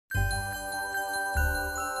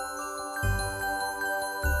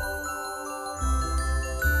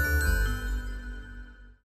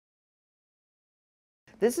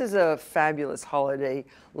This is a fabulous holiday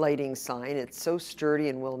lighting sign. It's so sturdy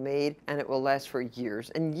and well made, and it will last for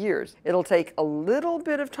years and years. It'll take a little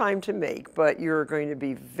bit of time to make, but you're going to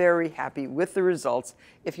be very happy with the results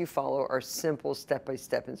if you follow our simple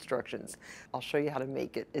step-by-step instructions. I'll show you how to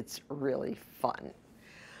make it. It's really fun.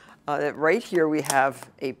 Right here we have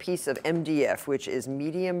a piece of MDF, which is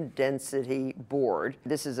medium density board.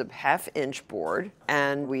 This is a 1/2-inch board,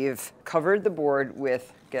 and we've covered the board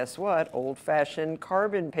with, guess what, old-fashioned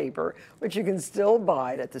carbon paper, which you can still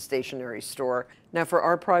buy at the stationery store. Now for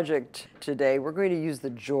our project today, we're going to use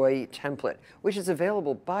the Joy template, which is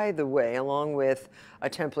available, by the way, along with a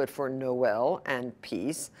template for Noel and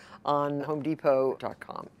Peace on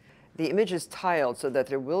homedepot.com. The image is tiled so that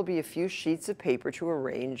there will be a few sheets of paper to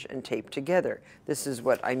arrange and tape together. This is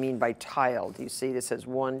what I mean by tiled. You see this says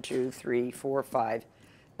 1, 2, 3, 4, 5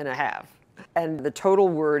 and a half. And the total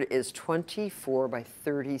word is 24 by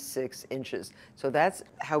 36 inches. So that's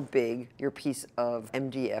how big your piece of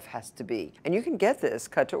MDF has to be. And you can get this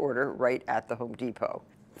cut to order right at the Home Depot.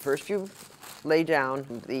 First you lay down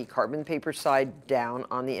the carbon paper side down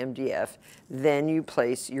on the MDF, then you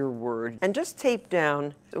place your word and just tape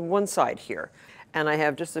down one side here. And I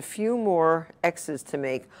have just a few more X's to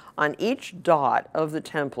make. On each dot of the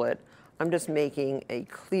template, I'm just making a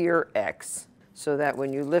clear X so that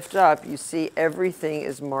when you lift up, you see everything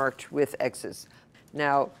is marked with X's.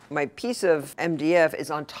 Now, my piece of MDF is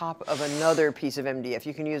on top of another piece of MDF.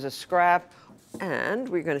 You can use a scrap, and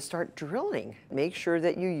we're going to start drilling. Make sure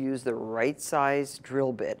that you use the right size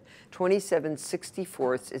drill bit.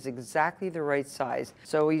 27/64 is exactly the right size.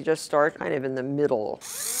 So we just start kind of in the middle.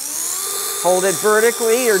 Hold it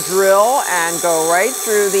vertically, your drill, and go right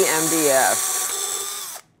through the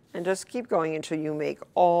MDF. And just keep going until you make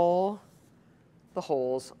all the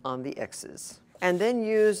holes on the X's. And then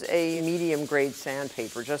use a medium grade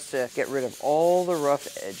sandpaper just to get rid of all the rough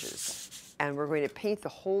edges. And we're going to paint the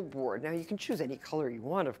whole board. Now you can choose any color you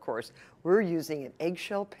want, of course. We're using an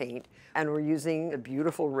eggshell paint, and we're using a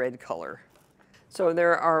beautiful red color. So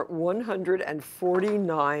there are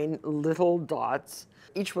 149 little dots.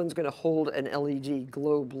 Each one's going to hold an LED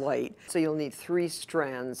globe light. So you'll need 3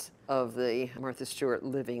 strands of the Martha Stewart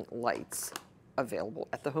living lights, available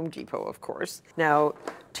at the Home Depot, of course. Now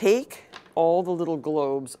take all the little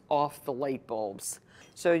globes off the light bulbs.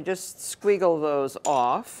 So you just squiggle those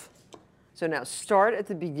off. So now start at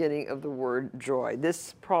the beginning of the word joy.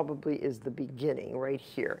 This probably is the beginning right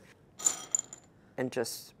here. And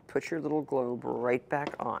just put your little globe right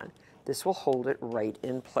back on. This will hold it right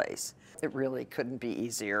in place. It really couldn't be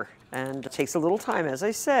easier. And it takes a little time, as I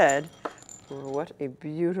said. What a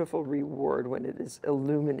beautiful reward when it is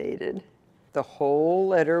illuminated. The whole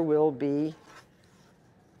letter will be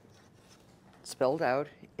spelled out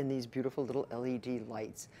in these beautiful little LED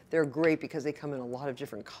lights. They're great because they come in a lot of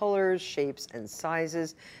different colors, shapes, and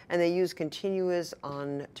sizes, and they use continuous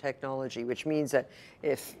on technology, which means that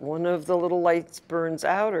if one of the little lights burns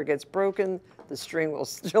out or gets broken, the string will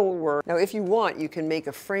still work. Now, if you want, you can make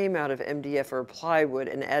a frame out of MDF or plywood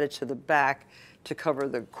and add it to the back to cover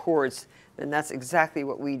the cords, and that's exactly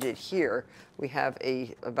what we did here. We have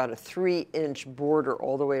about a 3-inch border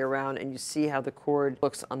all the way around, and you see how the cord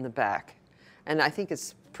looks on the back. And I think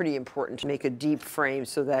it's pretty important to make a deep frame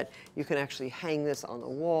so that you can actually hang this on the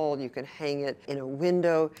wall, you can hang it in a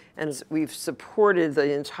window, and we've supported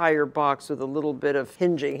the entire box with a little bit of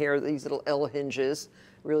hinging here. These little L hinges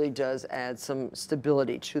really does add some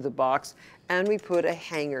stability to the box. And we put a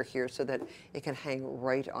hanger here so that it can hang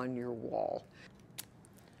right on your wall.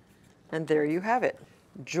 And there you have it,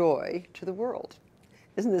 joy to the world.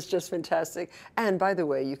 Isn't this just fantastic? And by the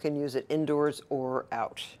way, you can use it indoors or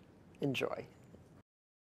out. Enjoy.